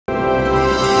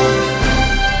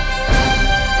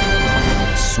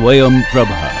Swayam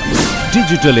Prabha.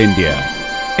 Digital India.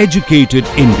 Educated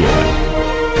India.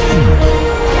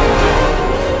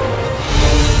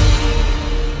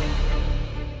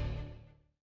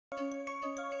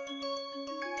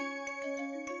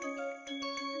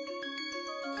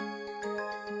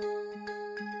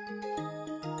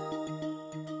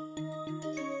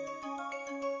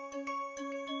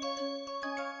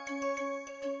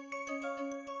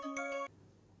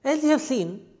 As you have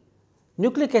seen,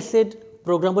 nucleic acid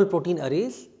programmable protein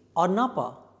arrays or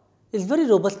NAPPA is very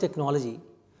robust technology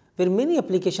where many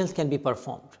applications can be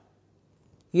performed.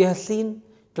 You have seen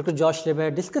Dr. Josh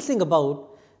Lebert discussing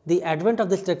about the advent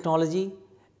of this technology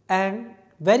and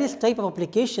various type of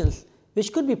applications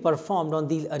which could be performed on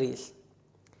these arrays.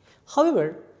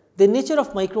 However, the nature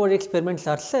of microarray experiments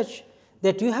are such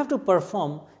that you have to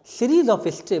perform series of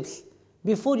steps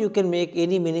before you can make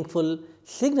any meaningful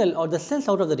signal or the sense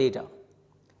out of the data.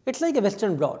 It is like a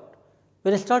western blot.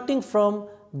 When starting from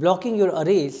blocking your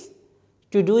arrays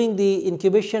to doing the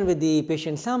incubation with the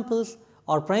patient samples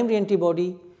or primary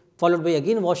antibody, followed by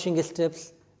again washing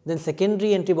steps, then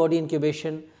secondary antibody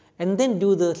incubation, and then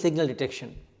do the signal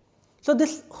detection. So,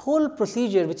 this whole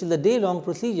procedure, which is a day long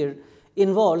procedure,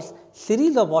 involves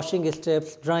series of washing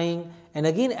steps, drying, and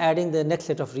again adding the next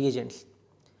set of reagents.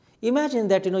 Imagine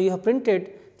that you have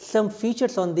printed some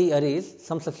features on the arrays,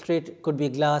 some substrate could be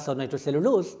glass or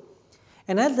nitrocellulose,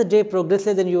 and as the day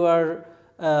progresses and you are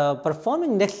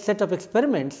performing next set of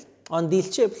experiments on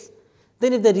these chips,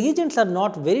 then if the reagents are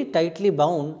not very tightly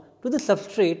bound to the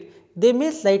substrate, they may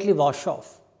slightly wash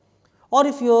off, or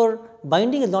if your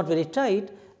binding is not very tight,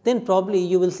 then probably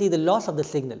you will see the loss of the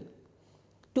signal.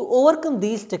 To overcome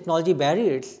these technology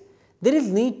barriers, there is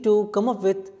need to come up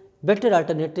with better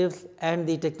alternatives, and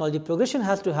the technology progression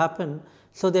has to happen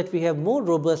so that we have more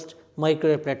robust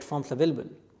microarray platforms available.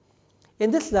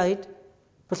 In this slide,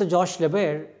 Professor Josh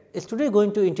Lebert is today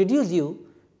going to introduce you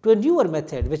to a newer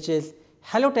method, which is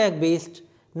halotag based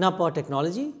NAPPA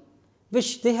technology,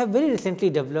 which they have very recently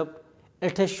developed.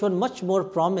 It has shown much more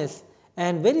promise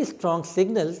and very strong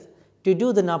signals to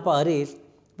do the NAPPA arrays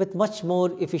with much more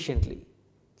efficiently.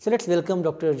 So, let us welcome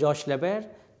Dr. Josh Lebert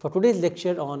for today's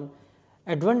lecture on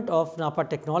advent of NAPPA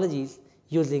technologies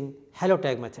using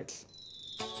halotag methods.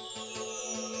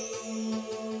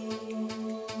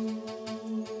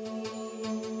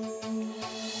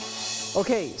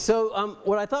 Okay, so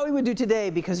what I thought we would do today,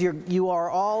 because you are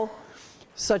all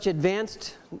such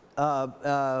advanced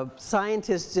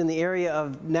scientists in the area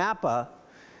of NAPPA,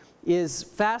 is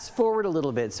fast forward a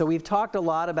little bit. So we've talked a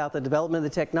lot about the development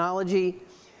of the technology,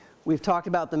 we've talked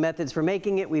about the methods for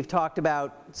making it, we've talked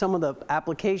about some of the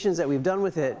applications that we've done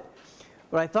with it.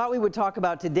 What I thought we would talk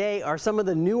about today are some of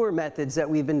the newer methods that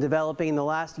we've been developing in the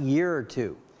last year or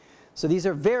two. So these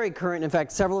are very current. In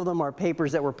fact, several of them are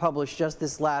papers that were published just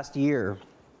this last year.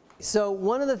 So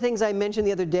one of the things I mentioned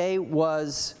the other day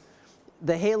was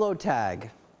the halo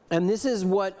tag. And this is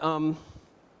what the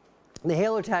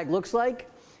halo tag looks like.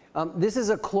 This is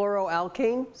a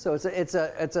chloroalkane. So it's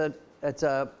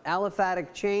a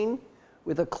aliphatic chain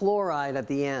with a chloride at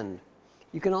the end.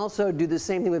 You can also do the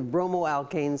same thing with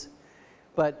bromoalkanes,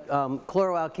 but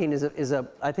chloroalkane is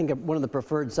I think one of the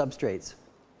preferred substrates.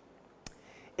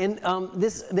 And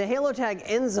the halotag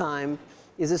enzyme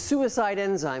is a suicide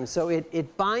enzyme. So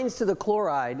it binds to the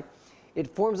chloride,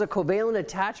 it forms a covalent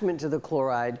attachment to the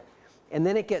chloride, and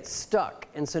then it gets stuck.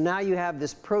 And so now you have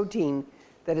this protein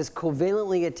that is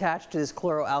covalently attached to this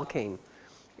chloroalkane.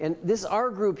 And this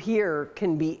R group here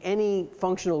can be any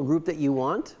functional group that you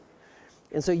want.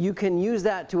 And so you can use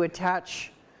that to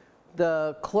attach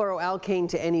the chloroalkane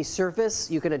to any surface.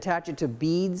 You can attach it to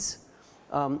beads.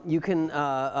 You can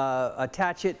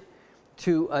attach it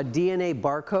to a DNA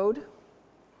barcode,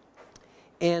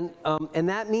 and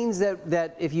that means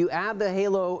that if you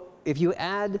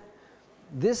add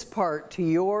this part to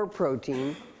your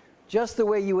protein, just the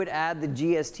way you would add the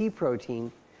GST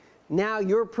protein, now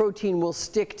your protein will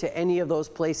stick to any of those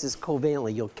places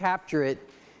covalently. You'll capture it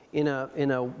in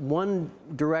a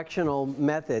one-directional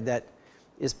method that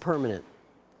is permanent.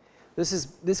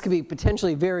 This could be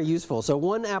potentially very useful. So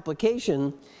one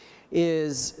application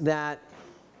is that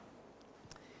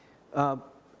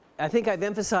I think I've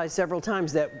emphasized several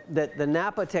times that the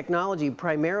NAPPA technology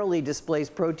primarily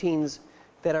displays proteins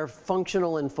that are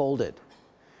functional and folded.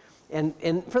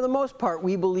 And for the most part,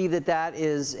 we believe that that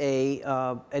is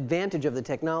an advantage of the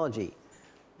technology.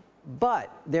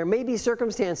 But there may be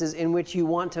circumstances in which you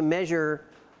want to measure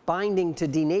binding to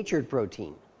denatured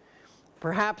protein.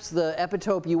 Perhaps the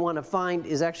epitope you want to find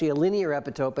is actually a linear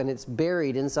epitope and it's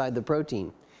buried inside the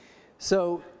protein.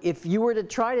 So if you were to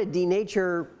try to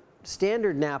denature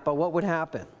standard NAPPA, what would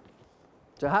happen?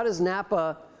 So how does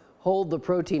NAPPA hold the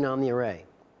protein on the array?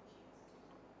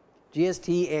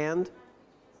 GST and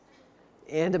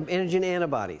antigen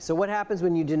antibody. So what happens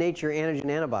when you denature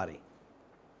antigen antibody?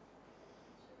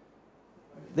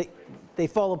 They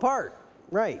fall apart,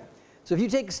 right? So if you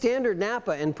take standard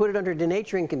NAPPA and put it under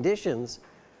denaturing conditions,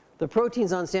 the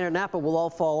proteins on standard NAPPA will all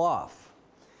fall off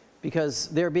because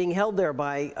they're being held there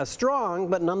by a strong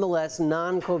but nonetheless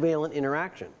non-covalent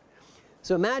interaction.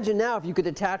 So imagine now if you could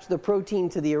attach the protein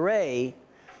to the array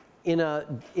in a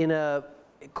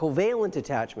covalent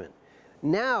attachment.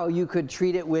 Now you could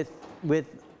treat it you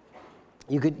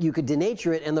could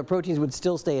denature it and the proteins would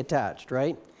still stay attached,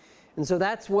 right? And so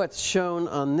that's what's shown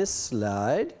on this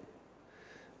slide.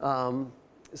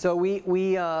 So we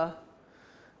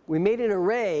made an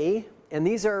array, and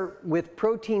these are with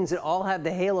proteins that all have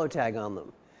the halo tag on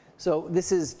them. So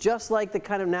this is just like the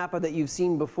kind of NAPPA that you've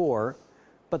seen before,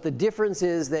 but the difference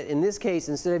is that in this case,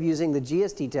 instead of using the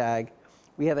GST tag,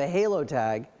 we have a halo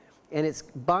tag, and it's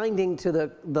binding to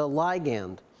the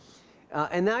ligand.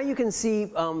 And now you can see,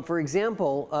 for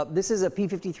example, this is a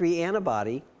p53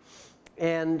 antibody,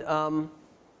 and the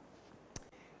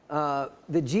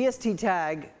GST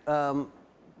tag,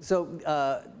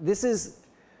 this is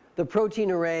the protein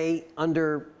array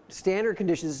under standard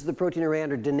conditions. This is the protein array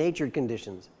under denatured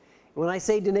conditions. When I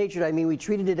say denatured, I mean we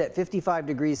treated it at 55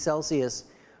 degrees Celsius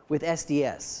with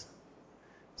SDS.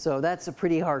 So that's a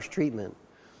pretty harsh treatment.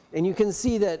 And you can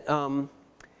see that the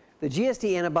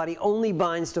GST antibody only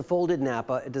binds to folded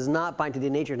NAPPA. It does not bind to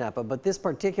denatured NAPPA, but this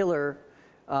particular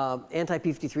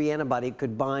anti-p53 antibody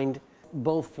could bind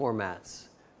both formats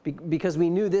because we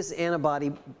knew this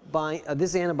antibody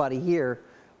here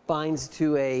binds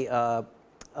to a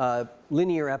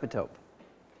linear epitope.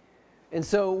 And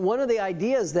so one of the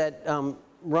ideas that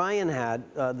Ryan had,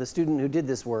 the student who did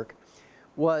this work,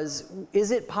 was,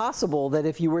 is it possible that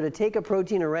if you were to take a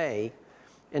protein array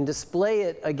and display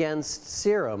it against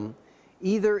serum,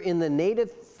 either in the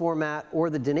native format or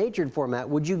the denatured format,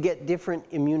 would you get different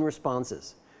immune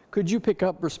responses? Could you pick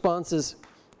up responses,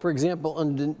 for example,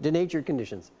 under denatured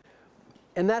conditions?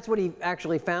 And that's what he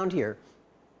actually found here.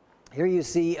 Here you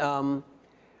see the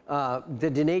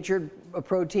denatured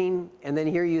protein, and then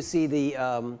here you see the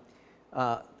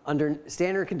under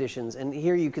standard conditions. And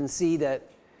here you can see that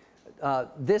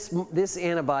this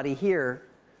antibody here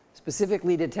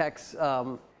specifically detects,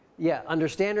 under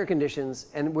standard conditions,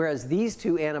 and whereas these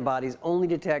two antibodies only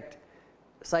detect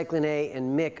cyclin A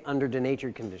and MYC under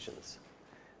denatured conditions.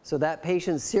 So that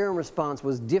patient's serum response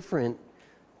was different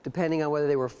depending on whether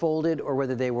they were folded or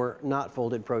whether they were not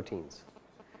folded proteins.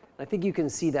 I think you can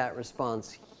see that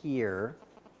response here,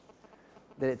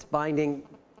 that it's binding,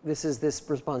 this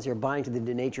response here, binding to the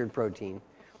denatured protein,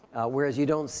 whereas you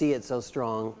don't see it so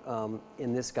strong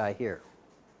in this guy here.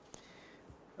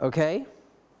 Okay?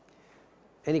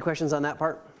 Any questions on that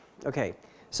part? Okay.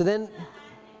 So then,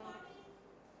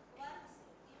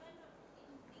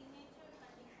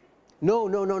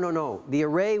 no. The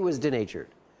array was denatured.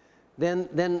 Then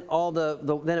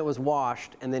it was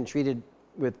washed and then treated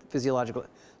with physiological.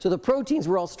 So the proteins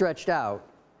were all stretched out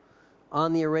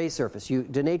on the array surface. You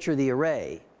denature the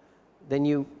array, then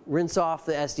you rinse off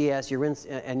the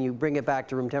SDS, and you bring it back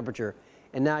to room temperature,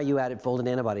 and now you added folded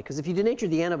antibody. Because if you denatured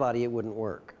the antibody, it wouldn't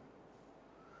work.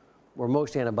 Or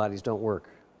most antibodies don't work.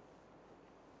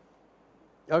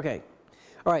 Okay.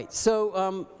 All right.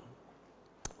 So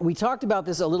we talked about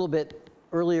this a little bit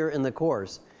earlier in the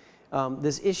course.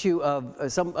 This issue of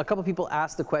a couple people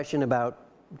asked the question about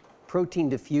protein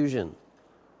diffusion.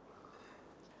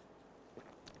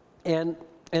 And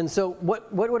so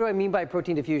what do I mean by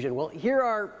protein diffusion? Well, here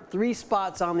are 3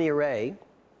 spots on the array,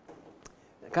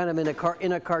 kind of in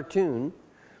a cartoon.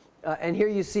 And here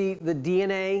you see the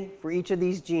DNA for each of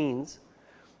these genes.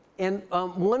 And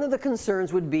one of the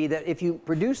concerns would be that if you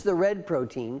produce the red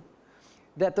protein,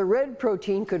 that the red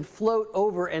protein could float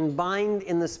over and bind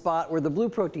in the spot where the blue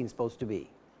protein is supposed to be.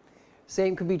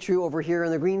 Same could be true over here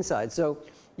on the green side. So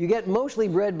you get mostly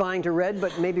red bind to red,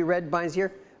 but maybe red binds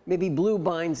here, maybe blue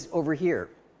binds over here.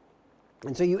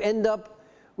 And so you end up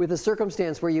with a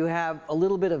circumstance where you have a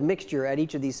little bit of mixture at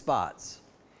each of these spots.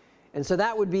 And so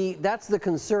that's the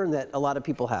concern that a lot of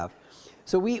people have.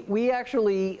 So we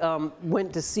actually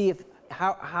went to see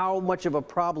how much of a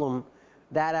problem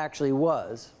that actually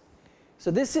was.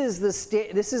 So this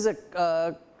is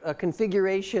a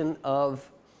configuration of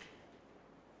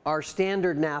our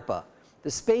standard NAPPA.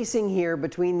 The spacing here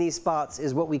between these spots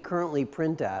is what we currently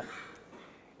print at.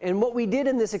 And what we did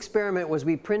in this experiment was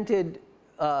we printed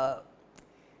the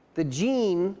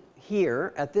gene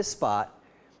here at this spot.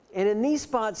 And in these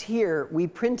spots here, we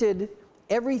printed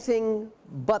everything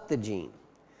but the gene.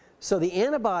 So the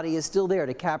antibody is still there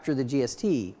to capture the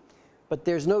GST, but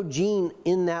there's no gene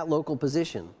in that local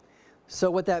position. So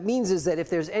what that means is that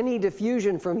if there's any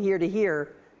diffusion from here to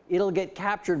here, it'll get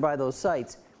captured by those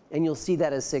sites, and you'll see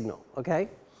that as signal, okay?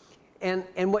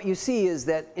 And what you see is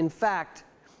that, in fact,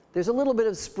 there's a little bit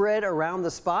of spread around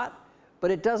the spot,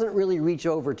 but it doesn't really reach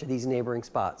over to these neighboring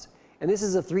spots. And this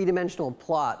is a three-dimensional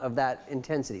plot of that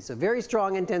intensity. So very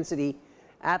strong intensity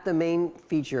at the main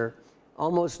feature,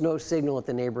 almost no signal at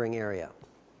the neighboring area.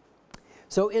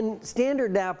 So in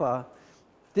standard NAPPA,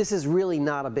 this is really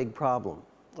not a big problem,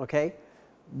 okay?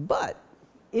 But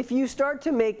if you start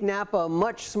to make NAPPA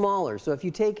much smaller, so if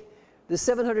you take the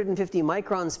 750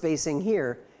 micron spacing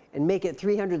here and make it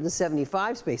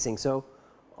 375 spacing, so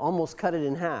almost cut it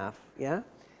in half, yeah?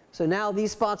 So now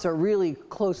these spots are really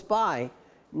close by.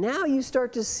 Now you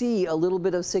start to see a little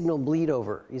bit of signal bleed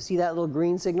over. You see that little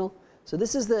green signal? So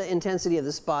this is the intensity of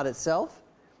the spot itself,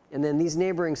 and then these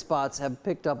neighboring spots have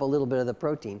picked up a little bit of the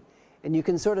protein. And you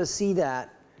can sort of see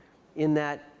that in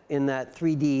that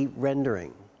 3D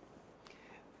rendering.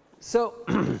 So,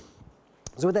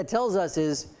 so what that tells us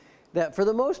is that for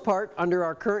the most part, under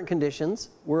our current conditions,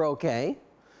 we're okay.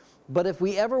 But if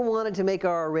we ever wanted to make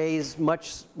our arrays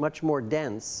much more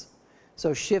dense,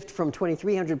 so shift from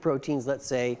 2,300 proteins, let's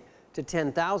say, to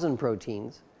 10,000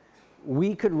 proteins,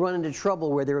 we could run into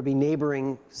trouble where there would be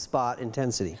neighboring spot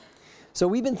intensity. So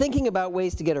we've been thinking about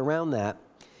ways to get around that.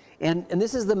 And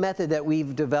this is the method that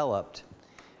we've developed.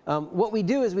 What we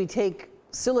do is we take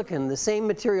silicon, the same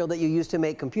material that you use to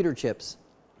make computer chips,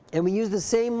 and we use the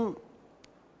same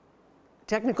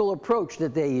technical approach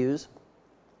that they use,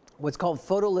 what's called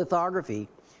photolithography,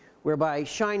 whereby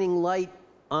shining light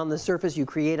on the surface you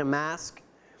create a mask,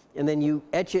 and then you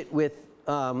etch it with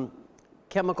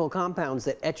chemical compounds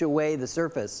that etch away the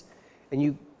surface, and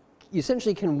you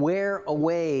essentially can wear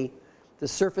away the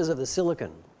surface of the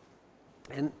silicon.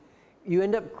 And you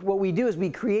end up, what we do is we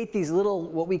create these little,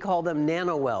 what we call them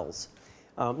nanowells.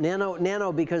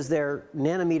 Nano because they're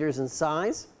nanometers in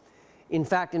size. In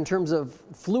fact, in terms of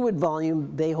fluid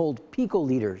volume, they hold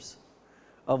picoliters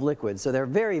of liquid. So they're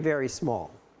very, very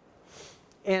small.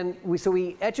 And so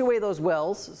we etch away those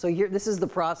wells. So here, this is the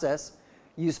process.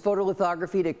 You use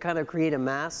photolithography to kind of create a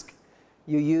mask.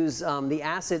 You use the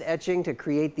acid etching to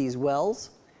create these wells.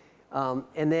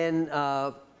 And then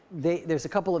there's a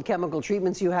couple of chemical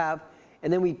treatments you have.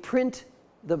 And then we print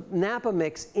the NAPPA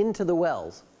mix into the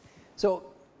wells. So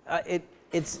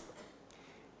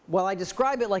while I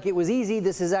describe it like it was easy,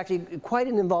 this is actually quite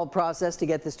an involved process to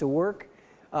get this to work.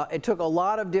 It took a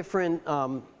lot of different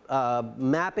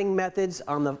mapping methods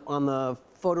on the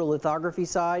photolithography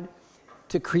side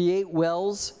to create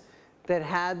wells that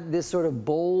had this sort of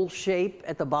bowl shape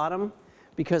at the bottom,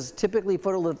 because typically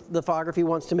photolithography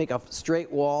wants to make a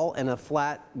straight wall and a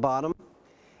flat bottom,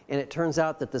 and it turns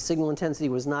out that the signal intensity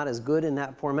was not as good in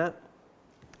that format.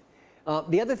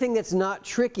 The other thing that's not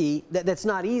tricky, that's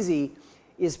not easy,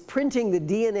 is printing the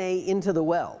DNA into the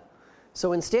well.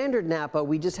 So in standard NAPPA,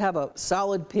 we just have a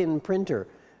solid pin printer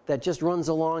that just runs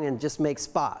along and just makes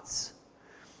spots.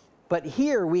 But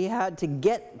here we had to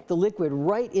get the liquid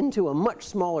right into a much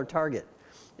smaller target.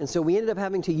 And so we ended up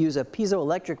having to use a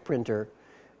piezoelectric printer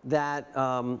that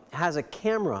has a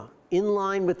camera in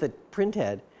line with the print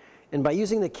head. And by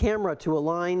using the camera to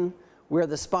align where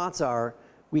the spots are,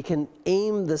 we can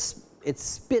aim it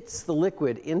spits the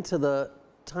liquid into the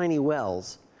tiny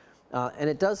wells. And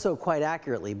it does so quite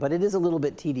accurately, but it is a little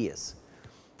bit tedious.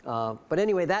 But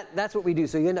anyway, that's what we do.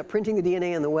 So you end up printing the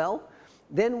DNA in the well.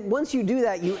 Then once you do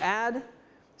that, you add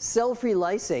cell-free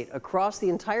lysate across the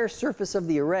entire surface of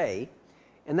the array.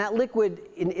 And that liquid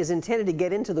is intended to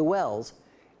get into the wells.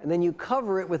 And then you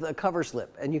cover it with a cover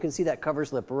slip. And you can see that cover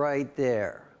slip right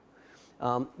there.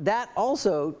 That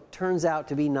also turns out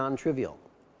to be non-trivial.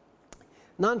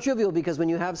 Non-trivial because when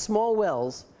you have small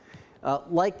wells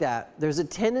like that, there's a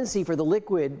tendency for the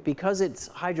liquid, because it's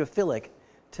hydrophilic,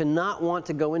 to not want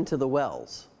to go into the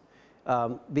wells.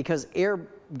 Because air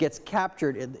gets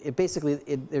captured,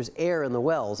 there's air in the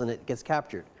wells and it gets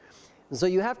captured. And so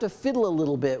you have to fiddle a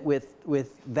little bit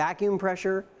with vacuum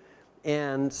pressure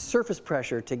and surface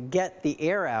pressure to get the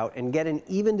air out and get an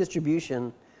even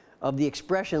distribution of the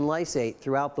expression lysate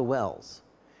throughout the wells.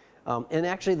 And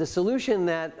actually the solution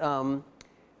that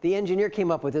the engineer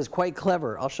came up with is quite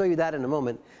clever. I'll show you that in a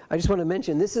moment. I just want to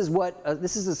mention this is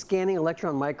a scanning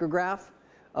electron micrograph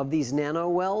of these nano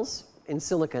wells in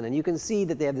silicon. And you can see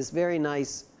that they have this very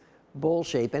nice bowl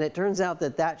shape. And it turns out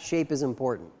that that shape is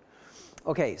important.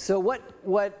 OK, so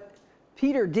what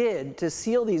Peter did to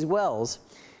seal these wells,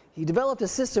 he developed a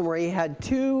system where he had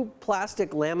two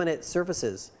plastic laminate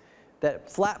surfaces,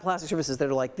 flat plastic surfaces that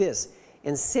are like this.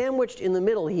 And sandwiched in the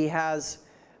middle, he has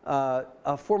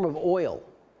a form of oil,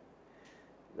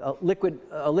 a liquid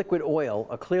oil,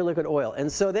 a clear liquid oil.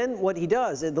 And so then what he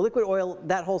does, the liquid oil,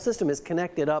 that whole system is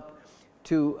connected up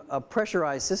to a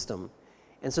pressurized system.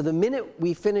 And so the minute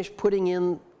we finish putting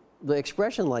in the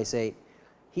expression lysate,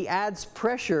 he adds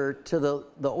pressure to the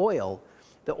oil.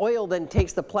 The oil then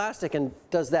takes the plastic and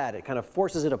does that. It kind of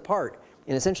forces it apart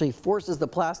and essentially forces the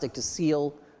plastic to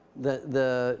seal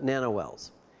the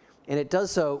nanowells. And it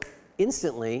does so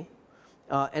instantly.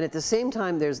 And at the same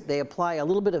time, they apply a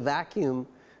little bit of vacuum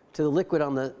to the liquid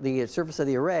on the surface of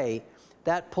the array.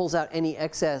 That pulls out any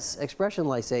excess expression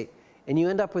lysate. And you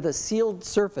end up with a sealed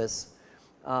surface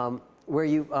where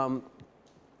you,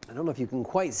 I don't know if you can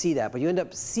quite see that, but you end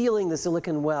up sealing the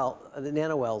silicon well, the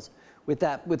nanowells, with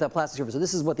that plastic surface. So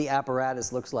this is what the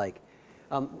apparatus looks like.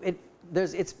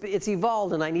 It's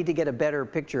evolved, and I need to get a better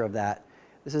picture of that.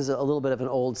 This is a little bit of an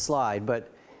old slide,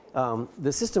 but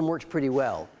the system works pretty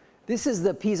well. This is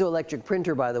the piezoelectric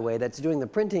printer, by the way, that's doing the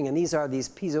printing, and these are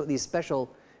these special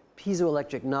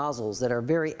piezoelectric nozzles that are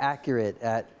very accurate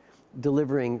at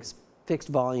delivering fixed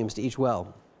volumes to each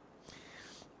well.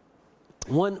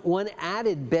 One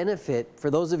added benefit for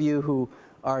those of you who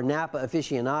are NAPPA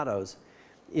aficionados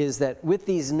is that with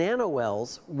these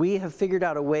nanowells, we have figured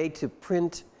out a way to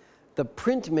print the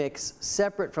print mix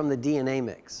separate from the DNA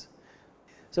mix.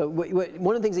 So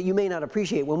one of the things that you may not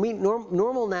appreciate, when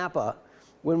normal NAPPA,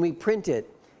 when we print it,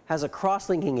 has a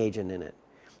cross-linking agent in it.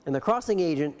 And the cross-linking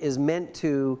agent is meant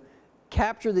to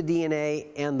capture the DNA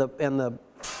and the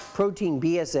protein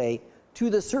BSA to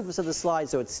the surface of the slide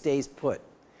so it stays put.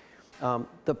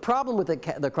 The problem with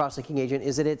the cross-linking agent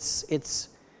is that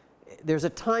there's a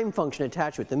time function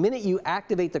attached to it. The minute you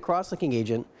activate the cross-linking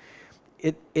agent,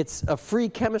 it's a free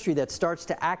chemistry that starts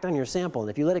to act on your sample. And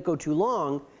if you let it go too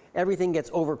long, everything gets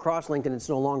over cross-linked and it's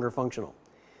no longer functional.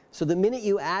 So the minute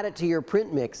you add it to your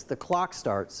print mix, the clock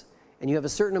starts, and you have a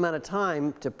certain amount of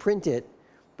time to print it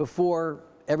before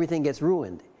everything gets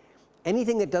ruined.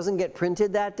 Anything that doesn't get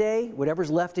printed that day,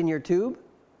 whatever's left in your tube,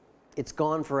 it's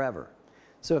gone forever.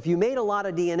 So if you made a lot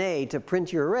of DNA to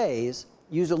print your arrays,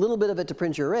 used a little bit of it to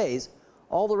print your arrays,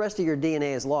 all the rest of your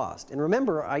DNA is lost. And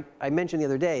remember, I mentioned the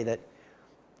other day that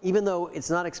even though it's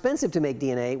not expensive to make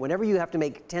DNA, whenever you have to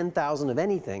make 10,000 of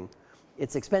anything,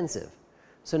 it's expensive.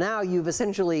 So now you've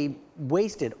essentially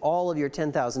wasted all of your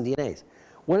 10,000 DNAs.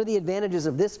 One of the advantages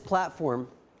of this platform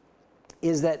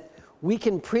is that we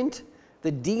can print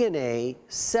the DNA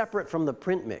separate from the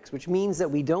print mix, which means that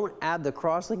we don't add the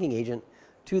cross-linking agent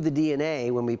to the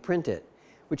DNA when we print it,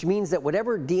 which means that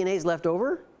whatever DNA is left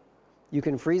over, you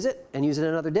can freeze it and use it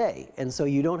another day. And so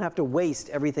you don't have to waste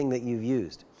everything that you've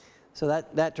used. So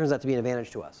that turns out to be an advantage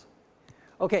to us.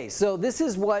 Okay, so this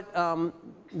is what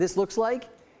this looks like.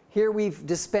 Here we've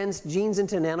dispensed genes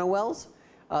into nanowells.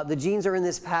 The genes are in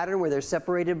this pattern where they're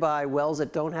separated by wells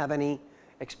that don't have any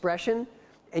expression.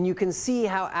 And you can see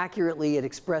how accurately it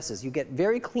expresses. You get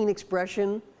very clean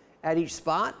expression at each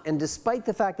spot. And despite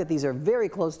the fact that these are very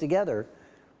close together,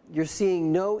 you're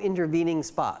seeing no intervening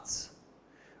spots.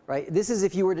 Right? This is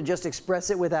if you were to just express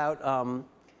it without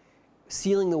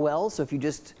sealing the wells. So if you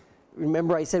just,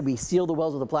 remember I said we seal the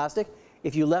wells with the plastic.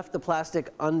 If you left the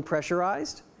plastic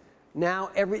unpressurized, now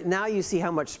you see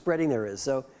how much spreading there is.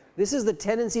 So this is the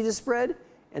tendency to spread,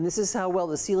 and this is how well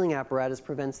the sealing apparatus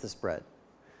prevents the spread.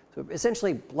 So it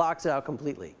essentially blocks it out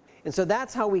completely. And so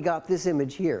that's how we got this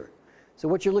image here. So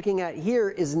what you're looking at here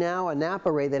is now a NAPPA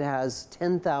array that has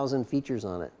 10,000 features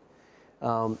on it,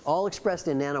 all expressed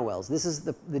in nanowells. This is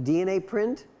the DNA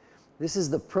print. This is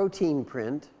the protein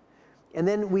print. And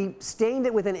then we stained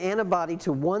it with an antibody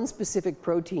to one specific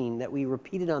protein that we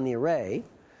repeated on the array.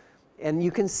 And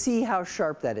you can see how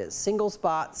sharp that is. Single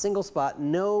spot,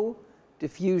 no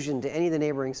diffusion to any of the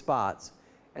neighboring spots.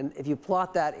 And if you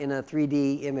plot that in a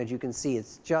 3D image, you can see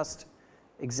it's just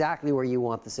exactly where you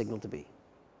want the signal to be.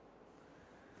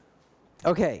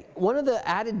 Okay, one of the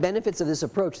added benefits of this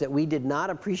approach that we did not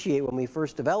appreciate when we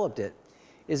first developed it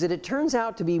is that it turns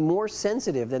out to be more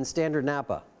sensitive than standard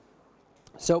NAPPA.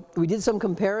 So we did some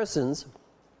comparisons,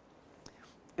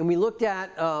 and we looked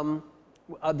at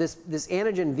this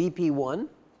antigen VP1,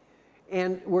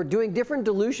 and we're doing different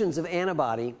dilutions of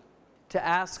antibody to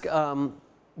ask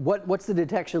what's the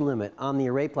detection limit on the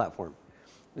array platform.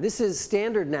 This is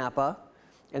standard NAPPA,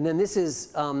 and then this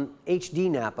is HD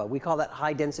NAPPA. We call that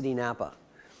high density NAPPA.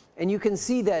 And you can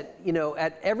see that, you know,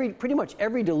 at pretty much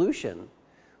every dilution,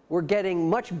 we're getting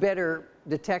much better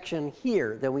detection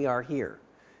here than we are here.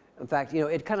 In fact, you know,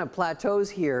 it kind of plateaus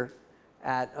here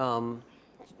at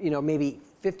you know, maybe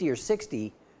 50 or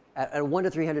 60 at a 1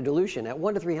 to 300 dilution. At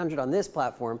 1 to 300 on this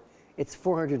platform, it's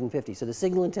 450. So the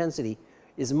signal intensity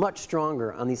is much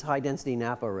stronger on these high-density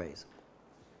NAPPA arrays.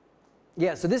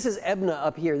 Yeah, so this is EBNA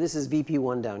up here. This is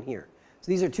VP1 down here.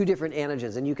 So these are two different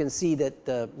antigens, and you can see that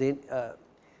the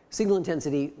signal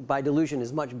intensity by dilution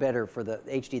is much better for the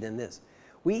HD than this.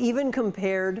 We even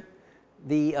compared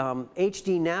the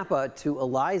HD NAPPA to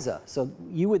ELISA. So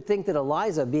you would think that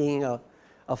ELISA, being a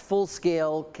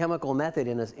full-scale chemical method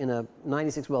in a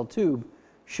 96-well tube,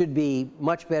 should be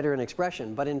much better in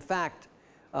expression. But in fact,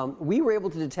 we were able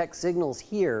to detect signals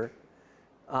here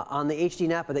on the HD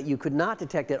NAPPA that you could not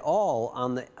detect at all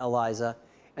on the ELISA.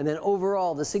 And then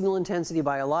overall, the signal intensity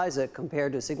by ELISA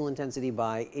compared to signal intensity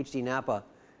by HD NAPPA,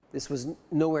 this was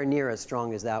nowhere near as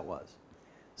strong as that was.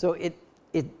 So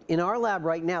in our lab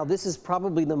right now, this is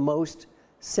probably the most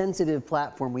sensitive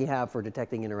platform we have for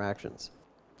detecting interactions.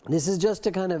 This is just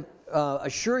to kind of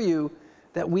assure you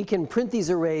that we can print these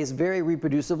arrays very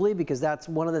reproducibly, because that's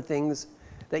one of the things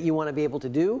that you want to be able to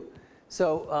do.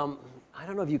 So I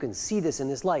don't know if you can see this in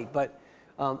this light, but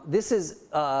this is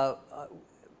a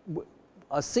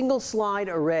single slide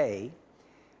array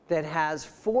that has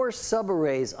 4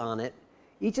 subarrays on it.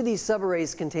 Each of these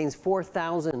subarrays contains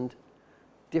 4,000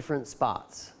 different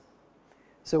spots.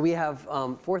 So we have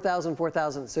 4,000,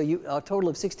 4,000, so a total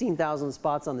of 16,000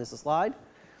 spots on this slide.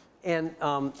 And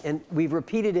we've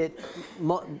repeated it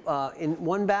in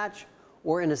one batch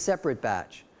or in a separate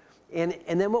batch. And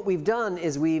then what we've done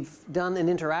is we've done an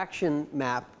interaction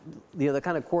map, the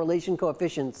kind of correlation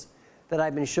coefficients that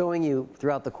I've been showing you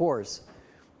throughout the course,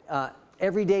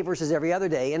 every day versus every other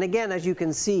day. And again, as you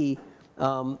can see,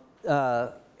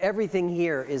 everything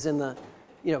here is in the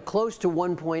close to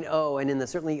 1.0 and in the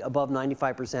certainly above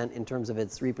 95% in terms of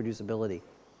its reproducibility.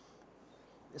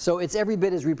 So it's every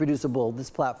bit as reproducible, this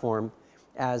platform,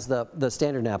 as the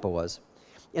standard NAPPA was.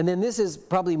 And then this is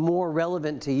probably more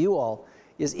relevant to you all,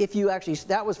 is if you actually,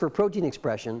 that was for protein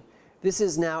expression. This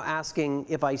is now asking,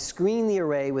 if I screen the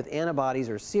array with antibodies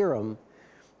or serum,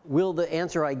 will the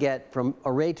answer I get from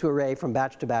array to array, from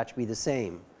batch to batch, be the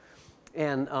same?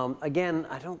 And again,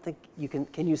 I don't think you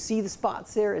can you see the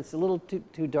spots there? It's a little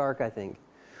too dark, I think.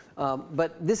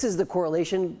 But this is the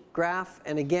correlation graph.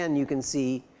 And again, you can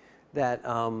see that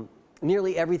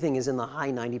nearly everything is in the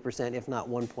high 90%, if not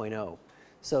 1.0.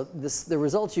 So the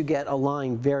results you get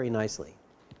align very nicely.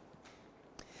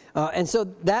 And so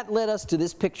that led us to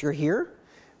this picture here.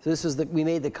 So this was we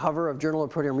made the cover of Journal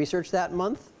of Proteome Research that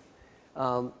month.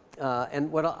 And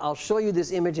I'll show you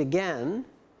this image again.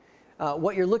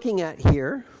 What you're looking at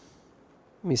here,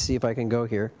 let me see if I can go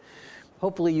here.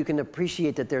 Hopefully you can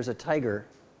appreciate that there's a tiger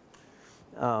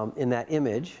in that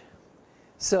image.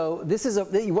 So this is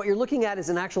what you're looking at is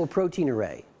an actual protein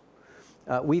array.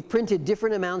 We've printed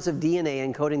different amounts of DNA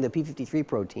encoding the p53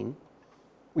 protein.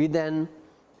 We then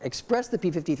express the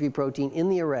p53 protein in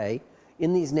the array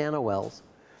in these nanowells,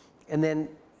 and then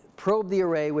probe the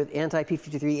array with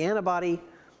anti-p53 antibody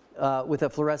with a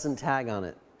fluorescent tag on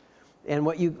it. And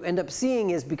what you end up seeing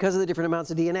is, because of the different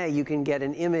amounts of DNA, you can get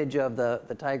an image of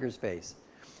the tiger's face.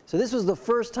 So this was the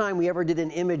first time we ever did an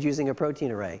image using a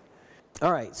protein array.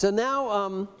 All right, so now,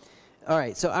 all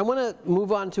right, so I want to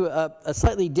move on to a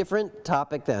slightly different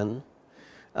topic then.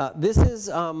 This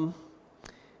is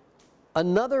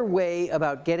another way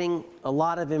about getting a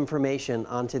lot of information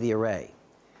onto the array.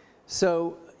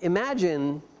 So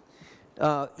imagine,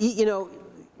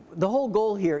 the whole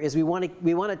goal here is we want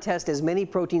to test as many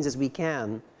proteins as we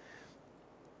can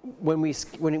when we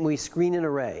screen an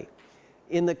array.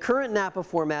 In the current NAPPA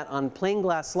format on plain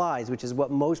glass slides, which is what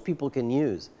most people can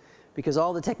use, because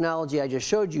all the technology I just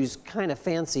showed you is kind of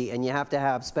fancy and you have to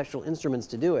have special instruments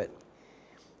to do it,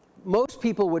 most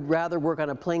people would rather work on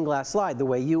a plain glass slide the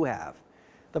way you have.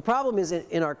 The problem is,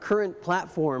 in our current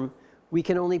platform, we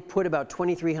can only put about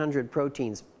 2,300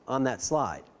 proteins on that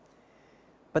slide.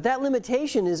 But that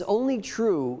limitation is only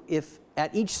true if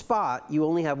at each spot you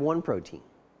only have one protein.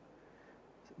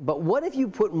 But what if you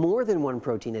put more than one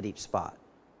protein at each spot?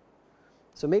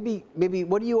 So maybe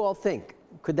what do you all think?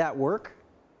 Could that work?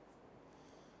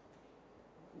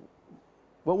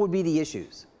 What would be the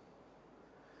issues?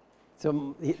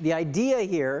 So the idea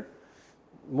here,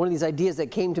 one of these ideas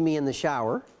that came to me in the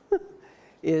shower,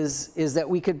 is that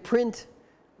we could print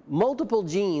multiple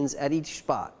genes at each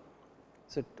spot.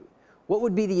 So what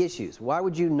would be the issues? Why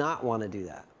would you not want to do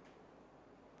that?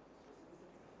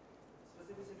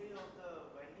 Specificity of the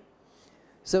binding?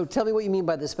 So tell me what you mean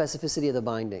by the specificity of the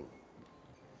binding.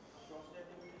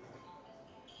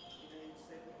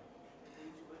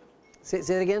 Say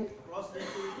it again? Cross-reactivity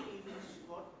in each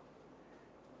spot?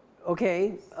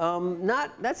 Okay,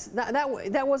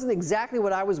 that wasn't exactly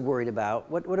what I was worried about.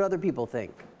 What do other people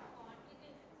think?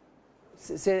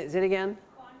 Say it again?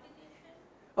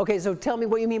 Okay, so tell me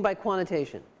what you mean by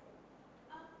quantitation.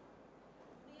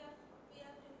 We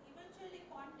have to eventually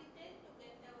quantitate to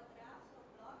get our graphs or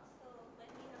plots. So when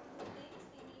we have two things,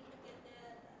 we need to get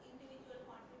their individual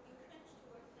contributions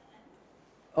towards the end.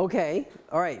 Okay,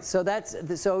 all right. So that's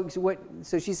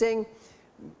so she's saying,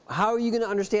 how are you going to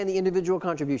understand the individual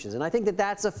contributions? And I think that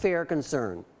that's a fair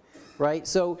concern, right?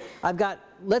 So I've got,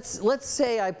 let's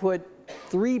say I put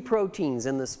 3 proteins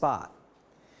in the spot,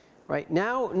 right?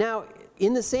 Now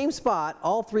in the same spot,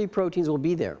 all 3 proteins will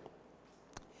be there.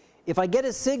 If I get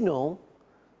a signal,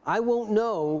 I won't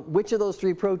know which of those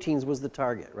 3 proteins was the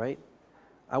target, right?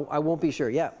 I won't be sure.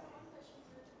 Yeah.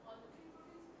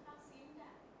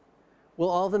 Will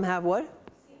all of them have what?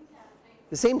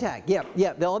 The same tag. Yeah,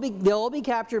 yeah. They'll all be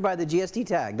captured by the GST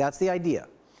tag. That's the idea.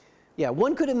 Yeah.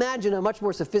 One could imagine a much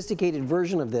more sophisticated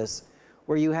version of this,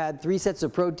 where you had 3 sets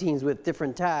of proteins with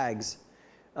different tags.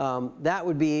 That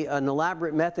would be an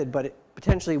elaborate method, but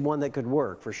potentially one that could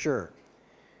work for sure.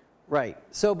 Right.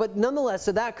 So, but nonetheless,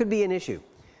 so that could be an issue.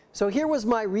 So here was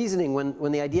my reasoning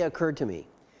when the idea occurred to me.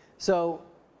 So,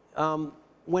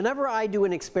 whenever I do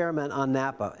an experiment on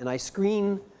NAPPA and I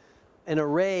screen an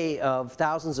array of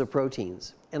thousands of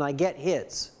proteins and I get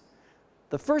hits,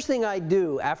 the first thing I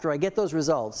do after I get those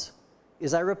results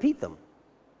is I repeat them,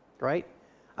 right?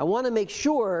 I want to make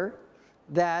sure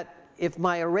that if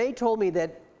my array told me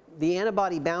that the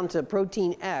antibody bound to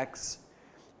protein X,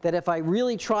 that if I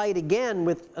really try it again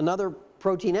with another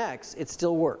protein X, it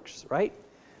still works, right?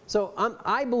 So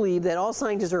I believe that all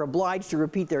scientists are obliged to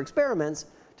repeat their experiments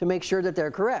to make sure that they're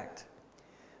correct.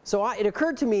 So it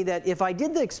occurred to me that if I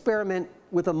did the experiment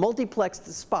with a multiplexed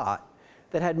spot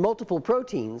that had multiple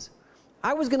proteins,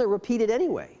 I was going to repeat it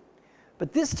anyway.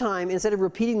 But this time, instead of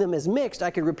repeating them as mixed, I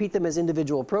could repeat them as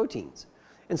individual proteins.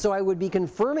 And so I would be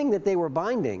confirming that they were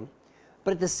binding,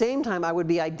 but at the same time I would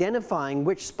be identifying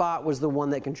which spot was the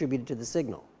one that contributed to the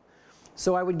signal.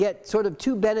 So I would get sort of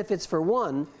 2 benefits for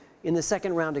one in the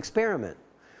second round experiment.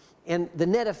 And the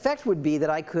net effect would be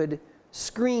that I could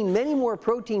screen many more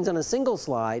proteins on a single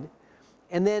slide,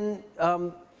 and then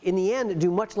in the end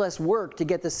do much less work to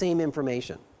get the same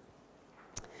information.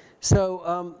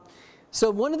 So, so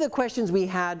one of the questions we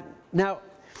had, now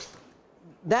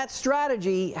that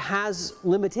strategy has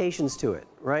limitations to it,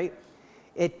 right?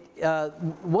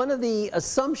 One of the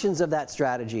assumptions of that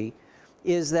strategy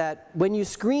is that when you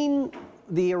screen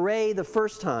the array the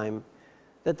first time,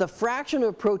 that the fraction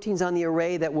of proteins on the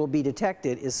array that will be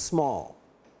detected is small,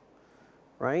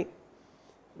 right?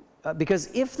 Because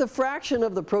if the fraction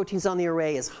of the proteins on the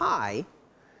array is high,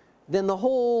 then the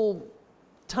whole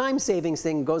time savings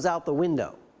thing goes out the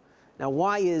window. Now,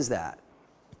 why is that?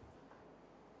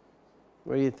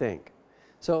 What do you think?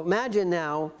 So imagine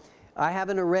now I have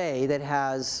an array that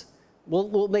has,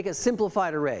 we'll make a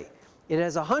simplified array. It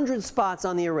has 100 spots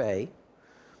on the array,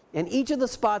 and each of the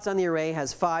spots on the array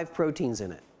has 5 proteins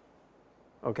in it.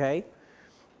 Okay?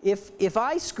 If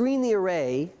I screen the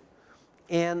array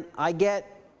and I get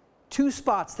 2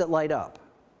 spots that light up,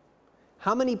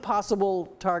 how many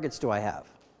possible targets do I have?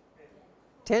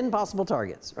 10 possible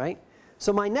targets, right?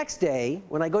 So my next day,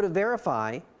 when I go to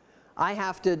verify, I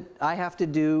have to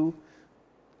do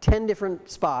 10 different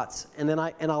spots, and then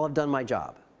I'll have done my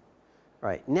job.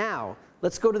 Right. Now,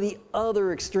 let's go to the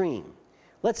other extreme.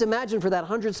 Let's imagine for that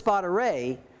 100-spot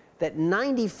array that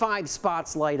 95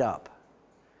 spots light up.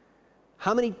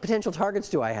 How many potential targets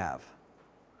do I have?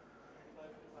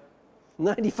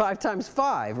 95 times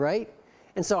 5, right?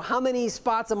 And so how many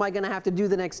spots am I going to have to do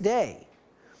the next day?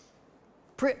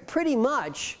 Pretty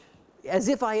much as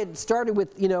if I had started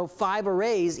with, 5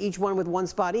 arrays, each one with 1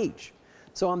 spot each.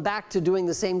 So I'm back to doing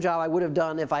the same job I would have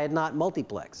done if I had not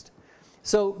multiplexed.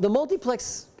 So the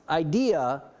multiplex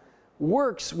idea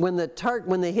works when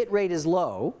the hit rate is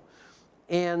low,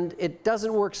 and it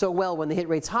doesn't work so well when the hit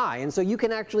rate's high. And so you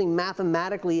can actually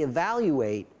mathematically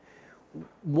evaluate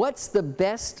what's the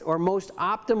best or most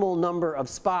optimal number of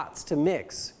spots to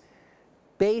mix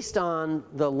based on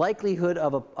the likelihood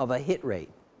of a hit rate.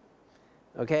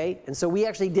 Okay? And so we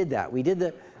actually did that. We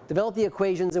developed the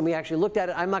equations, and we actually looked at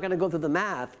it. I'm not going to go through the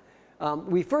math.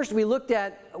 We looked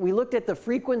at the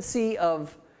frequency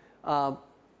of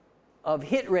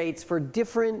hit rates for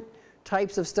different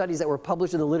types of studies that were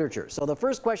published in the literature. So the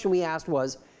first question we asked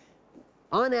was,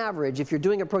 on average, if you're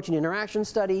doing a protein interaction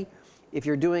study, if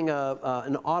you're doing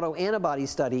an autoantibody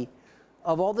study,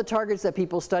 of all the targets that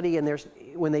people study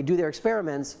when they do their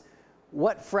experiments,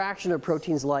 what fraction of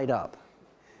proteins light up?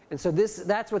 And so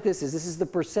that's what this is. This is the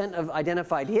percent of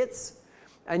identified hits.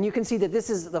 And you can see that this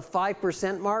is the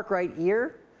 5% mark right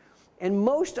here. And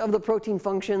most of the protein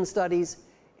function studies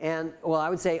And, well, I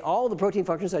would say all the protein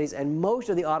function studies and most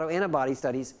of the autoantibody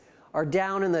studies are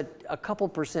down in a couple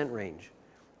 % range.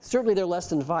 Certainly they're less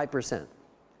than 5%.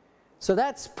 So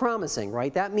that's promising,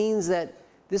 right? That means that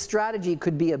this strategy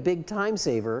could be a big time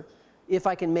saver if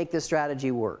I can make this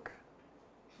strategy work,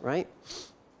 right?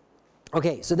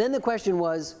 Okay, so then the question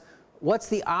was, what's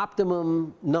the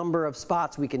optimum number of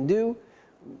spots we can do?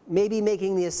 Maybe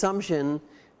making the assumption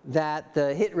that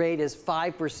the hit rate is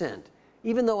 5%.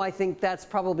 Even though I think that's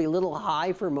probably a little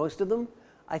high for most of them,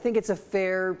 I think it's a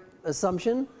fair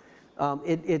assumption.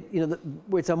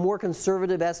 It's a more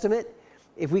conservative estimate.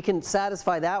 If we can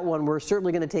satisfy that one, we're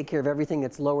certainly going to take care of everything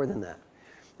that's lower than that.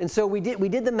 And so we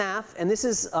did the math, and this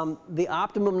is the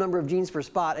optimum number of genes per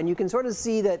spot. And you can sort of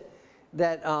see that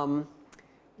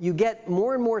you get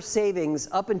more and more savings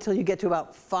up until you get to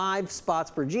about 5 spots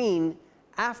per gene,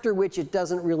 after which it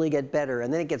doesn't really get better,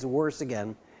 and then it gets worse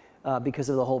again because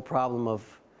of the whole problem of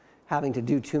having to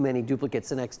do too many duplicates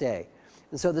the next day.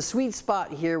 And so the sweet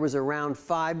spot here was around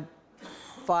 5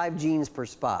 genes per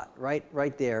spot,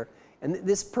 right there. And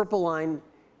this purple line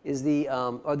is the,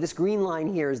 or this green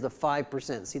line here is the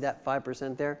 5%. See that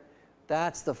 5% there?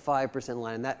 That's the 5%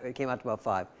 line, and that it came out to about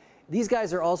 5. These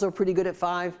guys are also pretty good at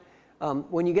 5.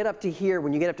 When you get up to here,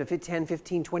 when you get up to 10,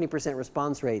 15, 20%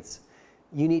 response rates,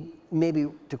 you need maybe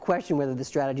to question whether the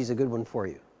strategy is a good one for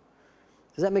you.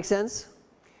 Does that make sense?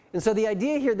 And so the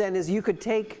idea here then is you could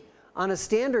take on a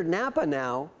standard NAPPA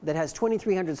now that has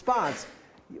 2,300 spots,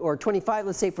 or 25,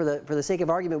 let's say for the sake of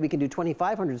argument we can do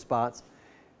 2,500 spots,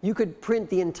 you could print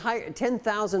the entire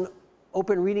 10,000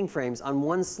 open reading frames on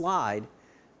one slide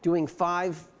doing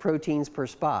 5 proteins per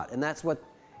spot. And that's what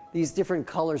these different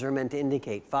colors are meant to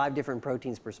indicate, 5 different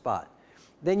proteins per spot.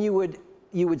 Then you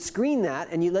would screen that,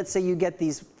 and let's say you get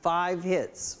these 5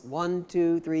 hits, 1,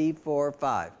 2, 3, 4,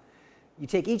 5. You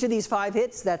take each of these 5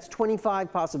 hits, that's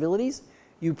 25 possibilities.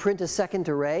 You print a second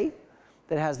array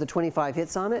that has the 25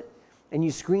 hits on it, and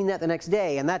you screen that the next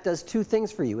day, and that does 2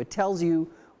 things for you. It tells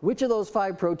you which of those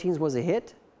 5 proteins was a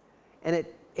hit, and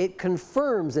it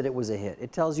confirms that it was a hit.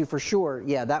 It tells you for sure,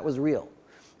 yeah, that was real.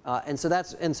 And so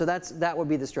that would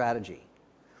be the strategy.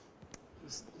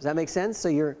 Does that make sense?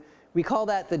 So we call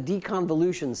that the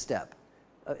deconvolution step.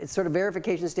 It's sort of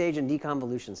verification stage and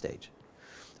deconvolution stage.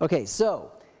 Okay,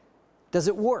 so does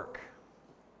it work?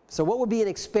 So what would be an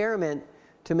experiment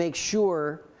to make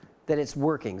sure that it's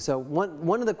working? So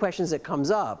one of the questions that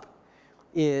comes up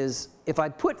is, if I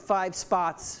put 5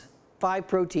 spots, 5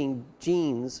 protein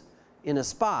genes in a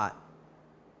spot,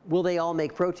 will they all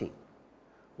make protein?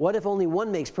 What if only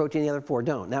one makes protein and the other 4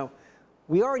 don't? Now,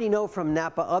 we already know from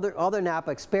NAPPA, other NAPPA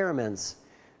experiments,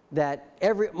 that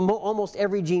almost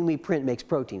every gene we print makes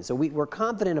protein. So we're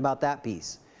confident about that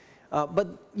piece. But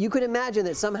you could imagine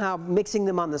that somehow mixing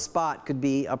them on the spot could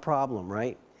be a problem,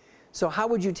 right? So how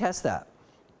would you test that?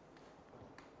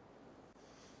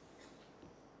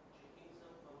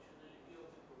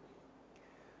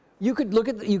 You could look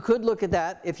at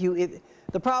that.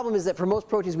 The problem is that for most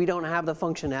proteins we don't have the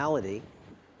functionality.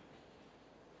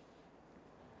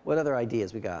 What other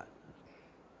ideas we got?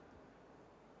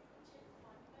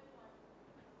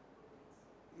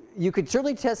 You could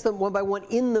certainly test them one by one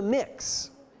in the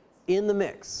mix. In the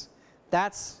mix.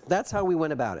 That's how we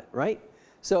went about it, right?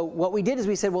 So what we did is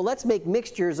we said, well, let's make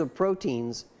mixtures of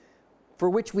proteins for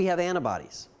which we have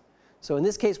antibodies. So in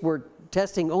this case, we're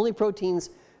testing only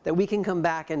proteins that we can come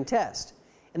back and test.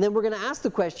 And then we're going to ask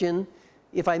the question,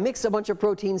 if I mix a bunch of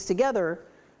proteins together,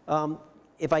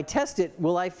 if I test it,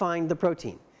 will I find the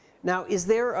protein? Now,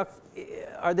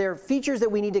 are there features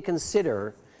that we need to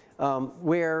consider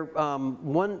where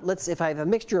if I have a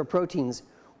mixture of proteins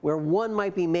where one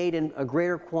might be made in a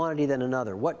greater quantity than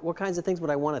another? What kinds of things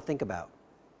would I want to think about?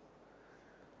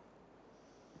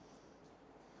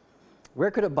 Where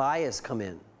could a bias come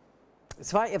in?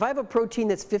 If I have a protein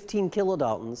that's 15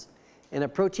 kilodaltons and a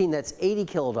protein that's 80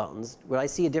 kilodaltons, would I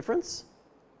see a difference?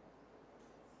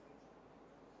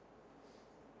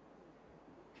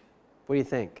 What do you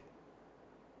think?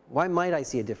 Why might I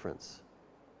see a difference?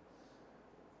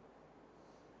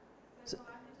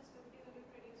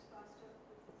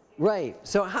 Right.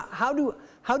 So how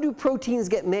do proteins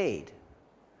get made?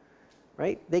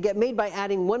 Right? They get made by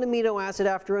adding one amino acid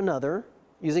after another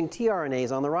using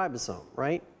tRNAs on the ribosome,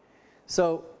 right?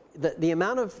 So the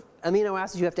amount of amino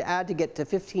acids you have to add to get to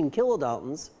 15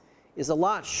 kilodaltons is a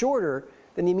lot shorter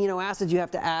than the amino acids you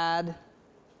have to add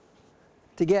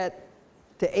to get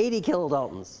to 80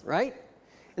 kilodaltons, right?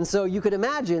 And so you could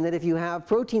imagine that if you have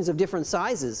proteins of different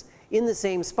sizes in the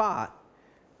same spot,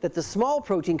 that the small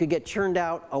protein could get churned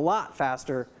out a lot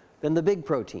faster than the big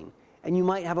protein. And you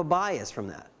might have a bias from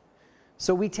that.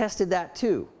 So we tested that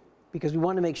too. because we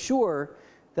wanted to make sure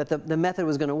that the method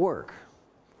was going to work.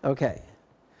 Okay.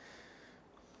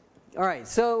 All right,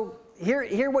 so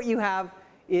here what you have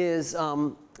is,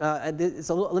 so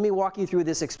let me walk you through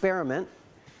this experiment.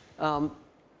 On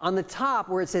the top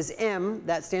where it says M,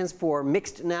 that stands for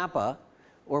mixed NAPPA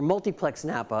or multiplex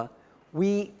NAPPA,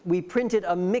 we printed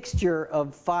a mixture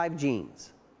of 5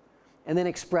 genes and then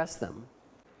expressed them.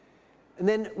 And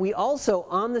then we also,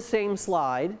 on the same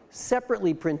slide,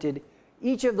 separately printed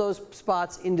each of those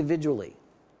spots individually.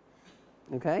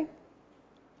 Okay?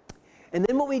 And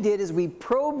then what we did is we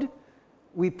probed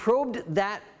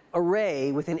that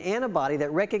array with an antibody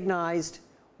that recognized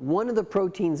one of the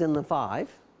proteins in the 5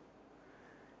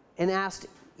 and asked,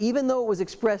 even though it was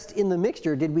expressed in the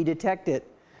mixture, did we detect it?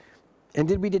 And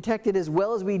did we detect it as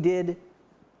well as we did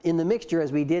in the mixture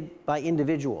as we did by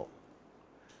individual?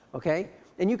 Okay?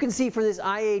 And you can see for this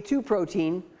IA2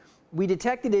 protein, we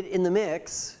detected it in the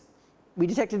mix. We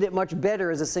detected it much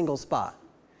better as a single spot.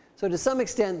 So to some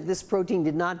extent, this protein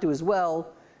did not do as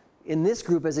well in this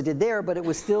group as it did there, but it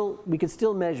was still, we could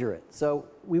still measure it. So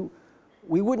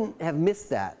we wouldn't have missed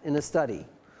that in a study.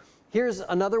 Here's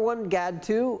another one,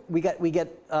 GAD2. We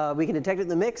can detect it in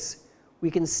the mix.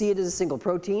 We can see it as a single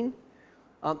protein.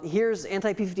 Here's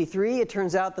anti-p53. It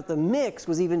turns out that the mix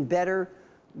was even better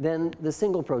than the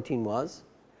single protein was.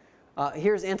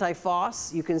 Here's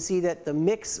anti-FOS. You can see that the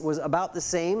mix was about the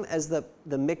same as the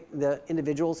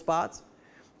individual spots.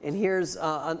 And here's,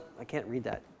 I can't read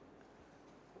that,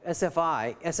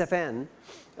 SFN.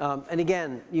 And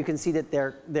again, you can see that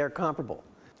they're comparable.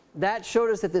 That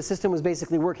showed us that the system was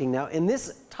basically working. Now, in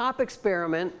this top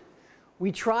experiment, we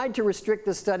tried to restrict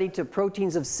the study to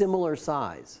proteins of similar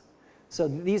size. So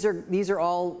these are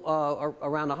all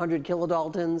around 100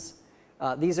 kilodaltons.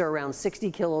 These are around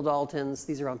 60 kilodaltons.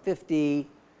 These are around 50.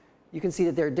 You can see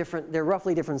that they're different. They're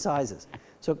roughly different sizes.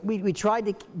 So we tried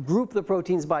to group the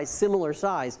proteins by similar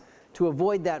size to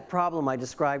avoid that problem I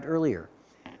described earlier.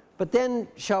 But then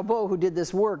Xiaobo, who did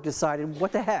this work, decided,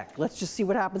 what the heck? Let's just see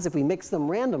what happens if we mix them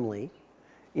randomly.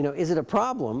 You know, is it a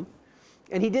problem?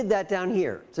 And he did that down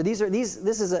here. So this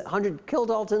is 100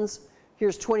 kilodaltons.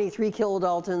 Here's 23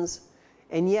 kilodaltons.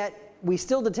 And yet we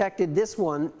still detected this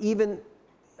one, even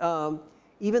though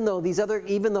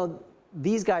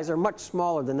these guys are much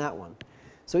smaller than that one.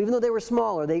 So even though they were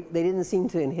smaller, they didn't seem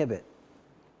to inhibit.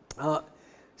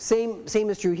 Same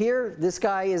is true here. This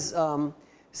guy is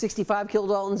 65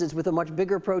 kilodaltons. It's with a much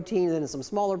bigger protein than some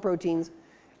smaller proteins.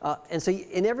 And so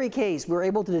in every case, we're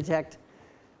able to detect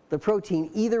the protein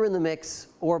either in the mix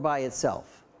or by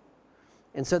itself.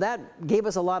 And so that gave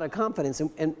us a lot of confidence.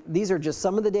 And these are just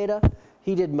some of the data.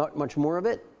 He did much more of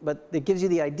it. But it gives you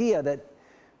the idea that,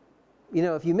 you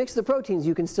know, if you mix the proteins,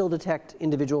 you can still detect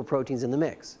individual proteins in the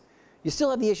mix. You still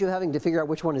have the issue of having to figure out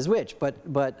which one is which, but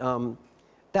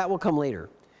that will come later.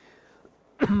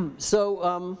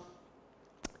 So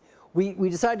we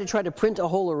decided to try to print a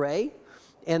whole array.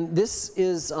 And this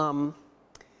is the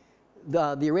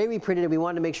array we printed, and we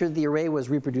wanted to make sure that the array was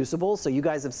reproducible. So you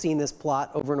guys have seen this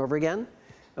plot over and over again.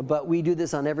 But we do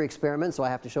this on every experiment, so I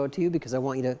have to show it to you because I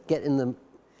want you to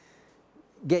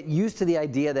get used to the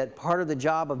idea that part of the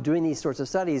job of doing these sorts of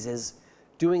studies is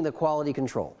doing the quality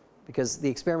control, because the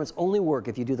experiments only work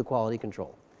if you do the quality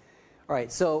control. All right,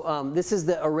 so this is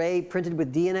the array printed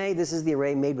with DNA. This is the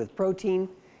array made with protein.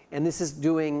 And this is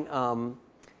doing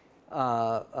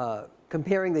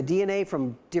comparing the DNA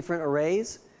from different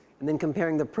arrays and then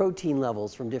comparing the protein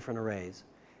levels from different arrays,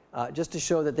 just to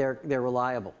show that they're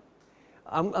reliable.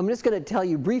 I'm just going to tell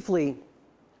you briefly,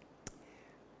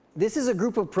 this is a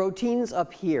group of proteins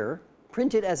up here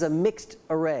printed as a mixed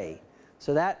array.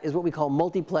 So that is what we call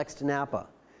multiplexed NAPPA.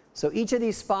 So each of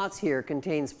these spots here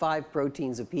contains 5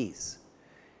 proteins apiece.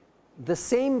 The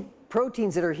same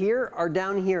proteins that are here are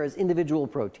down here as individual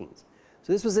proteins.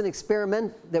 So this was an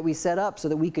experiment that we set up so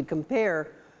that we could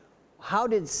compare how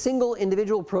did single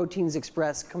individual proteins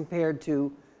express compared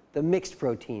to the mixed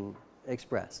protein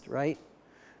expressed, right?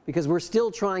 Because we're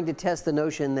still trying to test the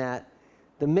notion that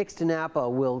the mixed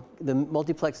NAPPA the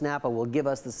multiplex NAPPA will give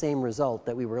us the same result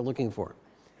that we were looking for.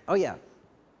 Oh yeah? I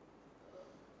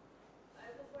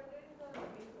was wondering the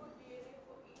input DNA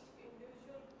for each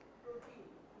individual protein.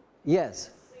 Yes.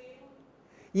 Same.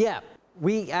 Yeah.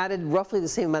 We added roughly the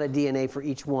same amount of DNA for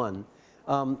each one.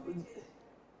 What?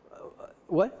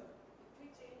 We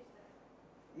changed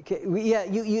that. Okay, yeah,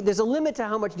 there's a limit to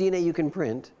how much DNA you can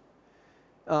print.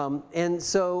 And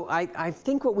so I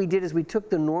think what we did is we took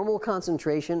the normal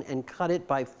concentration and cut it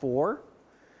by 4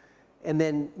 and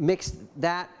then mixed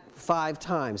that 5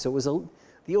 times. So it was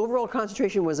the overall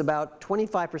concentration was about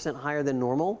 25% higher than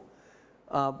normal.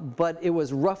 but it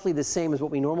was roughly the same as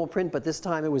what we normal print, but this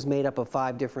time it was made up of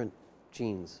 5 different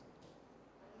genes.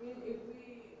 I mean, if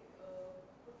we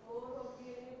put more of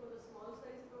DNA for the small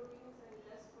size proteins and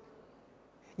less for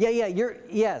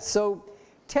the Yeah. So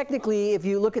technically, if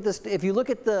you look at this, if you look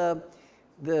at the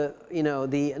the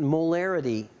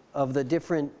molarity of the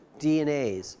different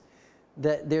DNAs,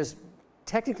 that there's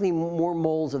technically more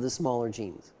moles of the smaller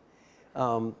genes.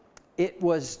 It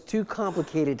was too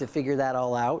complicated to figure that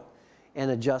all out and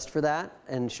adjust for that,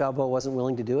 and Xiaobo wasn't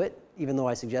willing to do it, even though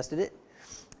I suggested it.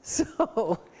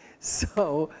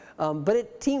 But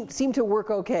it seemed to work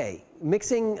okay.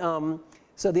 Mixing,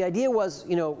 so the idea was,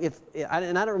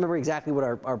 and I don't remember exactly what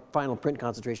our final print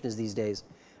concentration is these days.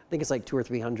 I think it's like 200 or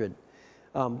 300.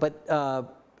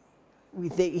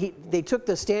 They took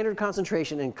the standard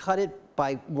concentration and cut it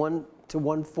by 1 to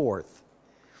 1/4,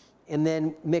 and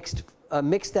then mixed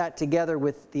that together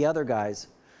with the other guys,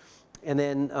 and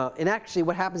then and actually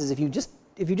what happens is if you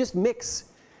just mix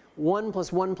 1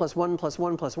 plus 1 plus 1 plus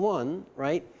 1 plus 1,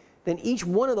 right? Then each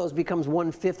one of those becomes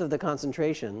 1/5 of the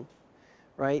concentration,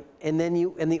 right? And then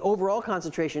the overall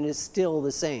concentration is still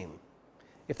the same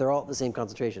if they're all at the same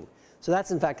concentration. So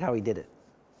that's in fact how he did it.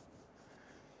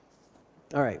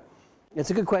 All right,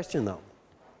 it's a good question though.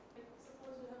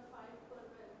 Suppose you have 5 per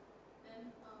well,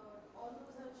 then all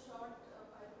those have short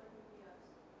 5 per nuclears.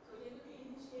 So they will be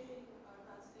initiating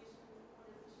translation more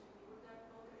efficiently. Would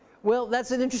that work? Well,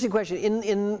 that's an interesting question.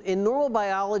 In normal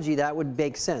biology, that would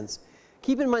make sense.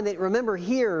 Keep in mind that, remember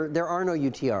here, there are no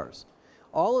UTRs.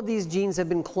 All of these genes have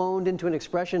been cloned into an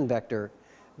expression vector.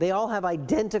 They all have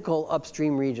identical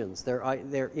upstream regions.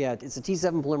 Yeah, it's a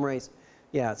T7 polymerase.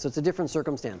 Yeah, so it's a different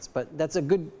circumstance. But that's a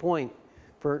good point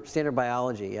for standard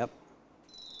biology, yep.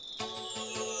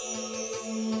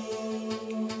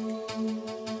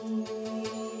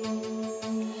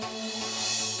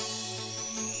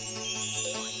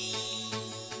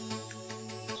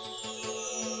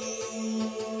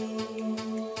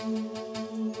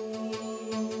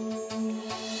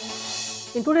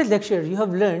 In today's lecture, you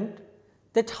have learned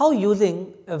that how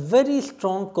using a very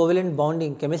strong covalent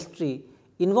bonding chemistry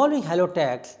involving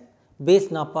halotags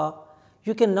based NAPPA,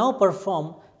 you can now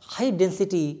perform high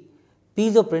density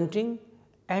piezo printing,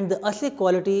 and the assay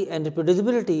quality and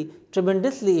reproducibility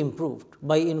tremendously improved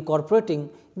by incorporating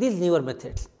these newer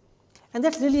methods. And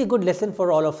that's really a good lesson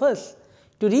for all of us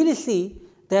to really see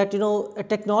that a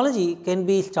technology can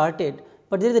be started,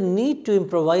 but there is a need to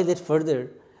improvise it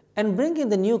further and bring in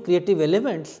the new creative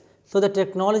elements so the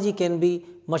technology can be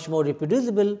much more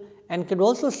reproducible and can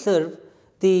also serve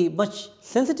the much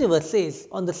sensitive assays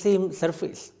on the same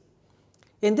surface.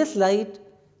 In this light,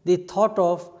 the thought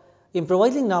of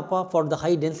improvising NAPPA for the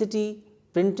high density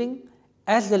printing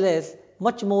as well as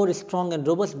much more strong and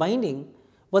robust binding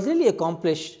was really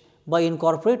accomplished by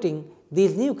incorporating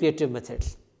these new creative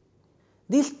methods.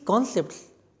 These concepts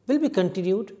will be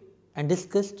continued and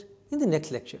discussed in the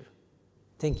next lecture.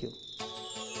 Thank you.